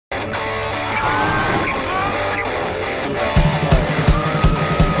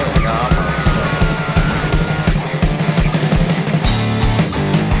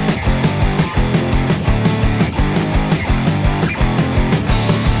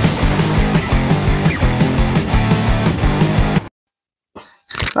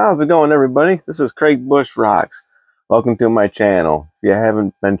How's it going, everybody? This is Craig Bush Rocks. Welcome to my channel. If you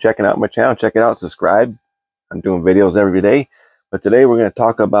haven't been checking out my channel, check it out, subscribe. I'm doing videos every day. But today we're going to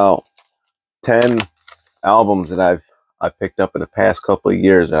talk about 10 albums that I picked up in the past couple of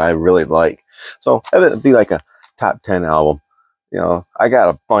years that I really like. So it'd be like a top 10 album. You know, I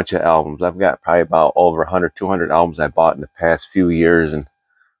got a bunch of albums. I've got probably about over 100, 200 albums I bought in the past few years. And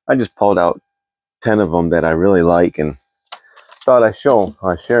I just pulled out 10 of them that I really like and thought I'd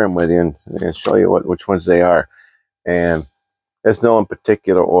share them with you and show you which ones they are. And there's no in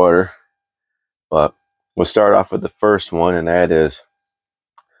particular order, but we'll start off with the first one, and that is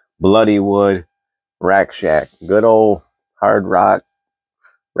Bloodywood Rack Shack. Good old hard rock,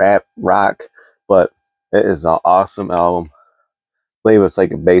 rap rock, but it is an awesome album. I believe it's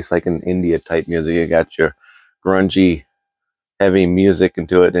like a bass, like an India type music. You got your grungy, heavy music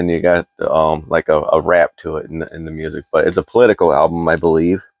into it, and you got like a rap to it in the music. But it's a political album, I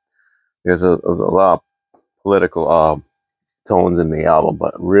believe. There's a lot of political tones in the album,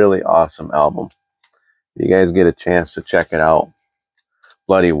 but really awesome album. You guys get a chance to check it out.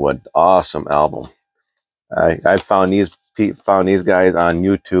 Bloodywood, awesome album. I found these guys on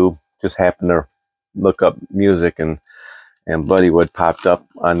YouTube. Just happened to look up music, and Bloodywood popped up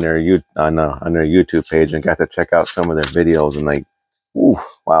on their on their YouTube page, and got to check out some of their videos. And like, ooh,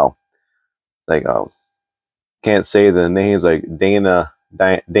 wow! Like, can't say the names. Like Dana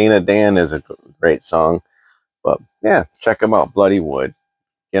Dan is a great song, but yeah, check them out. Bloodywood.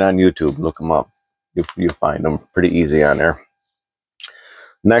 Get on YouTube, look them up. You find them pretty easy on there.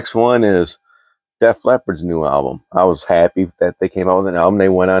 Next one is Def Leppard's new album. I was happy that they came out with an album. They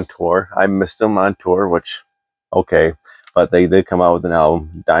went on tour. I missed them on tour, which, okay, but they did come out with an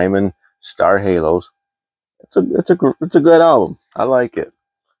album, Diamond Star Halos. It's a good album. I like it.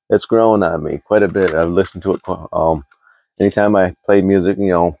 It's grown on me quite a bit. I've listened to it. Anytime I play music, you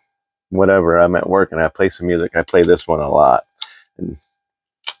know, whatever, I'm at work and I play some music, I play this one a lot, and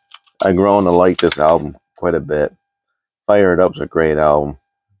I've grown to like this album quite a bit. Fire It Up's a great album.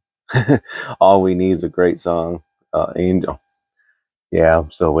 All We Need is a great song. Angel. Yeah,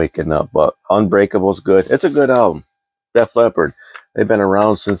 I'm still waking up. But Unbreakable's good. It's a good album. Def Leppard. They've been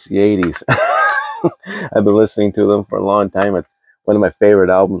around since the 80s. I've been listening to them for a long time. One of my favorite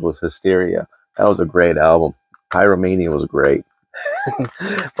albums was Hysteria. That was a great album. Pyromania was great.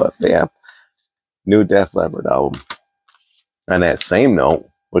 But yeah, new Def Leppard album. On that same note,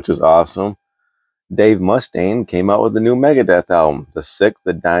 which is awesome, Dave Mustaine came out with a new Megadeth album, The Sick,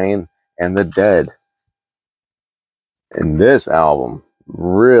 the Dying, and the Dead. And this album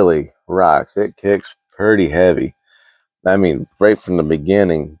really rocks. It kicks pretty heavy. I mean, right from the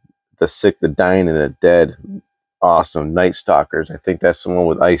beginning, The Sick, the Dying, and the Dead, awesome. Night Stalkers, I think that's the one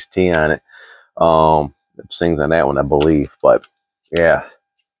with Ice-T on it. Sings on that one, I believe. But yeah,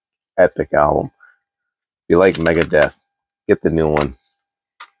 epic album. If you like Megadeth, get the new one.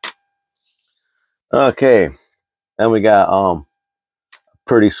 Okay, then we got a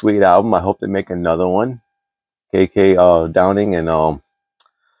pretty sweet album. I hope they make another one. KK Downing, and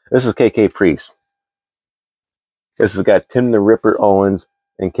this is KK Priest. This has got Tim the Ripper Owens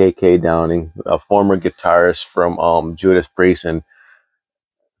and KK Downing, a former guitarist from Judas Priest, and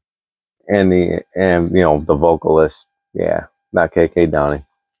you know, the vocalist. Yeah, not KK Downing,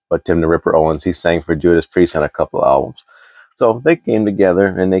 but Tim the Ripper Owens. He sang for Judas Priest on a couple albums. So they came together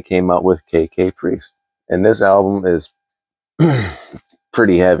and they came out with KK Priest. And this album is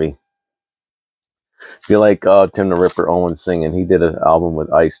pretty heavy. If you like Tim the Ripper Owens singing, he did an album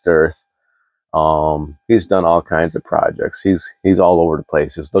with Iced Earth. He's done all kinds of projects. He's all over the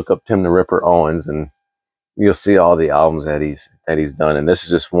place. Just look up Tim the Ripper Owens and you'll see all the albums that he's done. And this is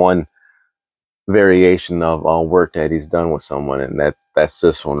just one variation of work that he's done with someone, and that's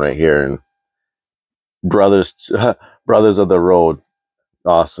this one right here. And Brothers Brothers of the Road,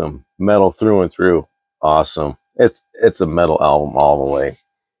 awesome. Metal through and through, awesome. It's a metal album all the way.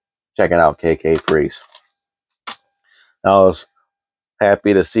 Check it out, KK Priest. I was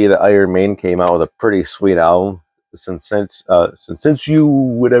happy to see that Iron Maiden came out with a pretty sweet album. Since you,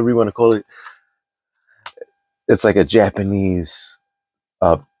 whatever you want to call it, it's like a Japanese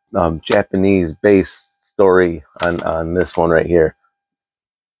based story on this one right here.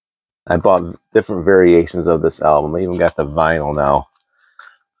 I bought different variations of this album. I even got the vinyl now.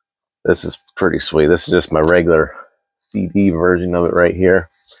 This is pretty sweet. This is just my regular CD version of it right here.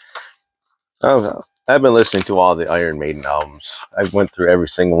 I've been listening to all the Iron Maiden albums. I went through every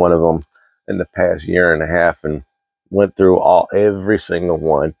single one of them in the past year and a half, and went through every single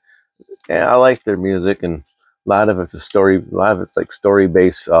one. And I like their music, and a lot of it's like story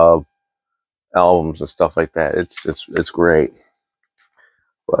based albums and stuff like that. It's great.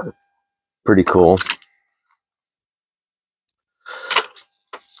 but pretty cool.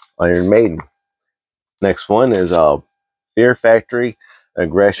 Iron Maiden. Next one is Fear Factory,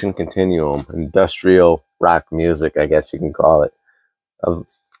 Aggression Continuum, industrial rock music, I guess you can call it.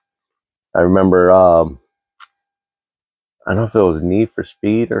 I remember, I don't know if it was Need for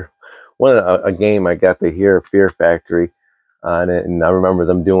Speed or a game I got to hear Fear Factory on it, and I remember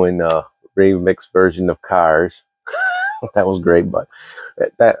them doing a remix version of Cars. That was great, but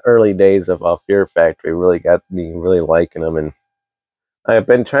that early days of Fear Factory really got me really liking them, and I've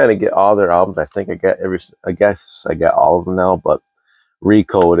been trying to get all their albums. I think I guess I got all of them now, but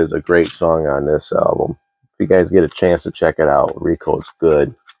Recode is a great song on this album. If you guys get a chance to check it out, Recode's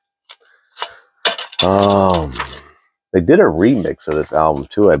good. They did a remix of this album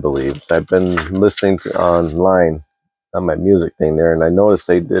too, I believe. So I've been listening to online on my music thing there, and I noticed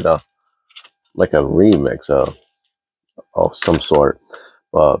they did a remix of some sort.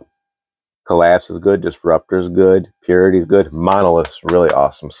 But Collapse is good, Disruptor is good, Purity is good, Monolith's really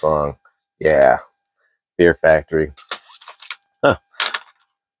awesome song. Yeah, Fear Factory. Huh.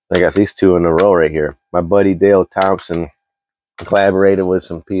 I got these two in a row right here. My buddy Dale Thompson collaborated with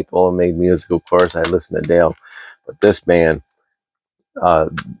some people and made music. Of course, I listened to Dale, but this band,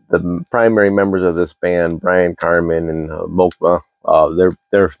 the primary members of this band, Brian Carmen and Mokma,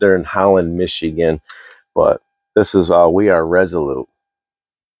 they're in Holland, Michigan. But this is We Are Resolute.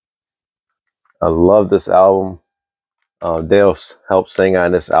 I love this album. Dale helped sing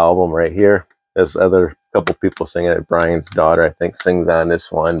on this album right here. There's other couple people singing it. Brian's daughter, I think, sings on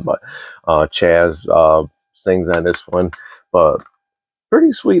this one, but Chaz sings on this one. But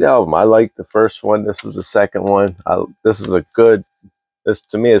pretty sweet album. I like the first one. This was the second one. This is a good. This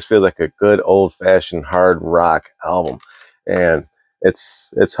to me, this feels like a good old-fashioned hard rock album, and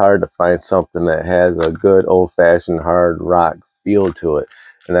it's hard to find something that has a good old-fashioned hard rock feel to it.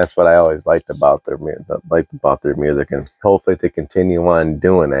 And that's what I always liked about their music, and hopefully they continue on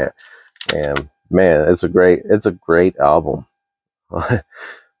doing that. And man, it's a great album.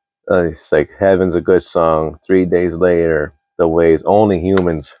 It's like Heaven's a good song. 3 Days Later, The Ways, Only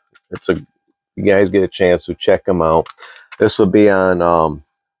Humans. You guys get a chance to check them out. This will be on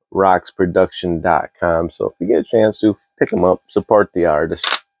rocksproduction.com. So if you get a chance to pick them up, support the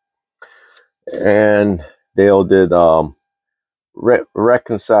artist. And Dale did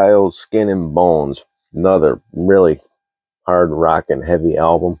Reconciled Skin and Bones, another really hard rock and heavy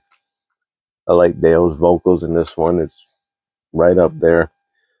album. I like Dale's vocals in this one. It's right up there.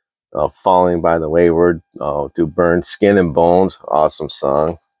 Falling by the Wayward, to Burn Skin and Bones, awesome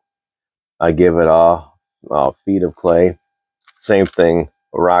song. I Give It All, Feet of Clay, same thing,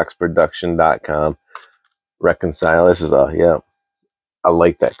 rocksproduction.com. Reconcile, this is I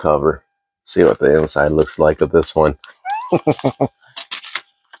like that cover. See what the inside looks like of this one.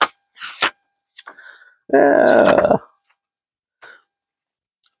 Yeah.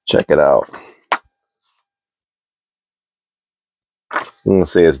 Check it out.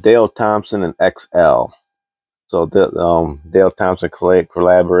 Let's see, it's Dale Thompson and XL. So Dale Thompson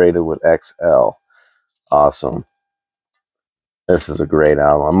collaborated with XL. Awesome. This is a great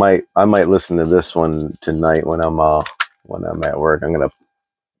album. I might listen to this one tonight when I'm at work. I'm gonna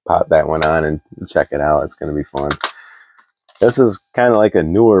pop that one on and check it out. It's gonna be fun. This is kind of like a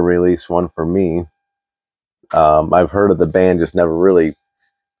newer release one for me. I've heard of the band, just never really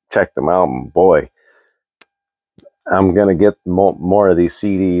checked them out. And boy, I'm gonna get more of these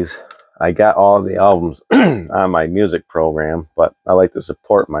CDs. I got all the albums on my music program, but I like to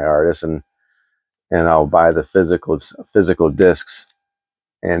support my artists, and I'll buy the physical discs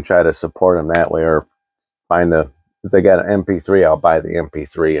and try to support them that way, or if they got an MP3, I'll buy the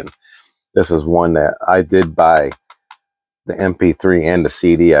MP3. And this is one that I did buy the MP3 and the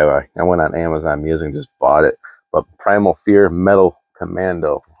CD. I went on Amazon Music and just bought it. But Primal Fear, Metal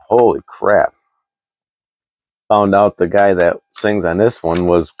Commando, holy crap. Found out the guy that sings on this one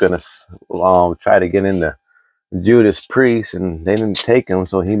was gonna try to get into Judas Priest, and they didn't take him,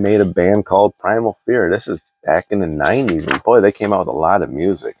 so he made a band called Primal Fear. This is back in the 90s, and boy, they came out with a lot of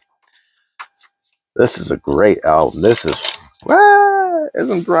music. This is a great album. This is, as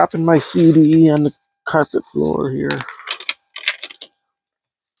I'm dropping my CD on the carpet floor here.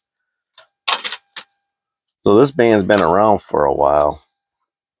 So this band's been around for a while.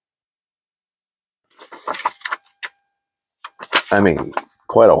 I mean,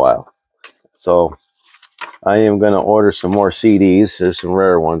 quite a while. So I am going to order some more CDs. There's some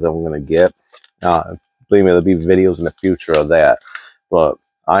rare ones I'm going to get. Believe me, there'll be videos in the future of that. But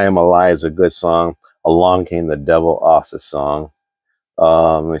I Am Alive is a good song. Along Came the Devil, awesome song.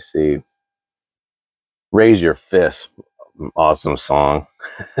 Let me see. Raise Your Fist. Awesome song.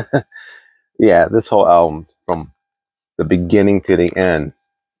 Yeah, this whole album from the beginning to the end,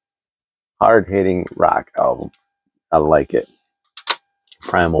 hard-hitting rock album. I like it.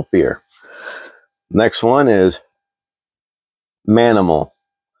 Primal Fear. Next one is Manimal,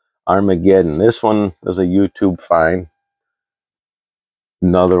 Armageddon. This one was a YouTube find.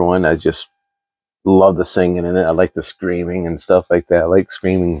 Another one, I just love the singing in it. I like the screaming and stuff like that. I like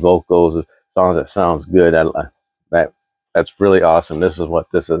screaming vocals, songs that sounds good. That's really awesome. This is what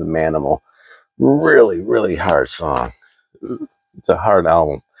this is, Manimal. Really, really hard song. It's a hard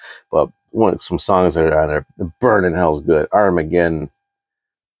album, but some songs that are on there, Burning Hell's good. Armageddon,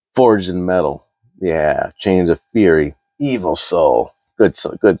 Forged in Metal, yeah, Chains of Fury, Evil Soul, good,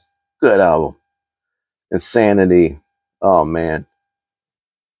 good album. Insanity, oh man,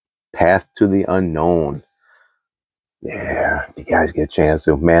 Path to the Unknown, yeah. If you guys get a chance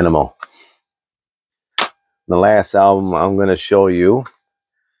to, Manimal. The last album I'm gonna show you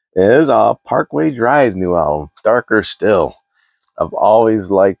is Parkway Drive's new album, Darker Still. I've always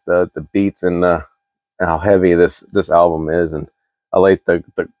liked the beats and how heavy this album is, and I like the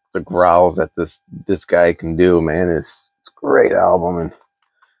growls that this guy can do. Man, it's a great album, and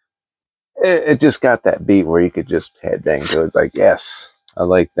it just got that beat where you could just headbang to it. It's like, yes, I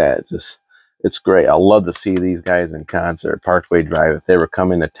like that. It's great. I love to see these guys in concert. Parkway Drive, if they were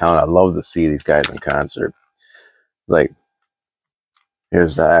coming to town, I'd love to see these guys in concert. It's like,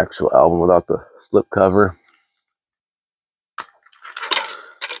 here's the actual album without the slip cover.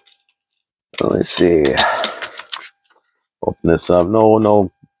 Let me see. Open this up.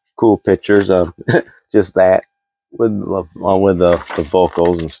 No cool pictures. Just that with the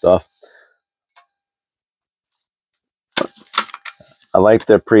vocals and stuff. I like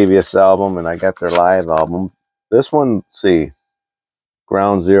their previous album, and I got their live album. This one, let's see,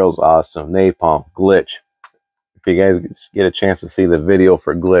 Ground Zero's awesome. Napalm, Glitch. If you guys get a chance to see the video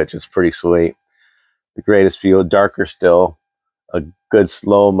for Glitch, it's pretty sweet. The Greatest Feel, Darker Still, a good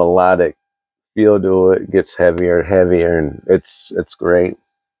slow melodic feel to it. It gets heavier and heavier, and it's great.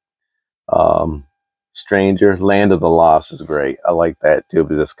 Stranger, Land of the Lost is great. I like that too,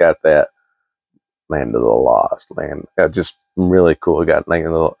 because it's got that Land of the Lost, just really cool. It got like a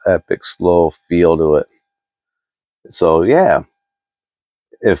little epic slow feel to it. So yeah,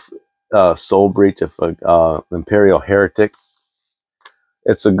 if Soul Breach, if Imperial Heretic,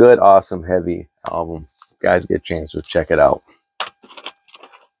 it's a good, awesome, heavy album. Guys, get a chance to check it out.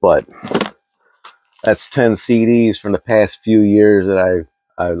 But that's 10 CDs from the past few years that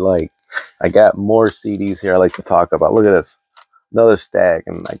I like. I got more CDs here I like to talk about. Look at this. Another stack,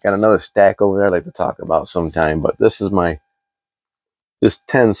 and I got another stack over there I'd like to talk about sometime, but this is just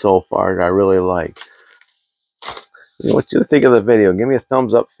 10 so far that I really like. I want you to think of the video. Give me a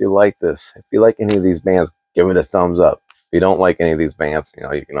thumbs up if you like this. If you like any of these bands, give it a thumbs up. If you don't like any of these bands, you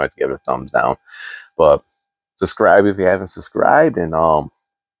can always give it a thumbs down. But subscribe if you haven't subscribed, and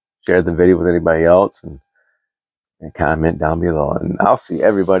share the video with anybody else, and comment down below. And I'll see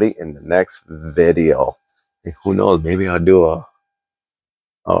everybody in the next video. Who knows? Maybe I'll do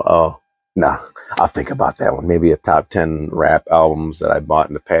nah, I'll think about that one. Maybe a top 10 rap albums that I bought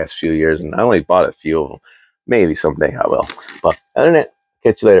in the past few years, and I only bought a few of them. Maybe someday I will. But other than that,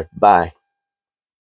 catch you later. Bye.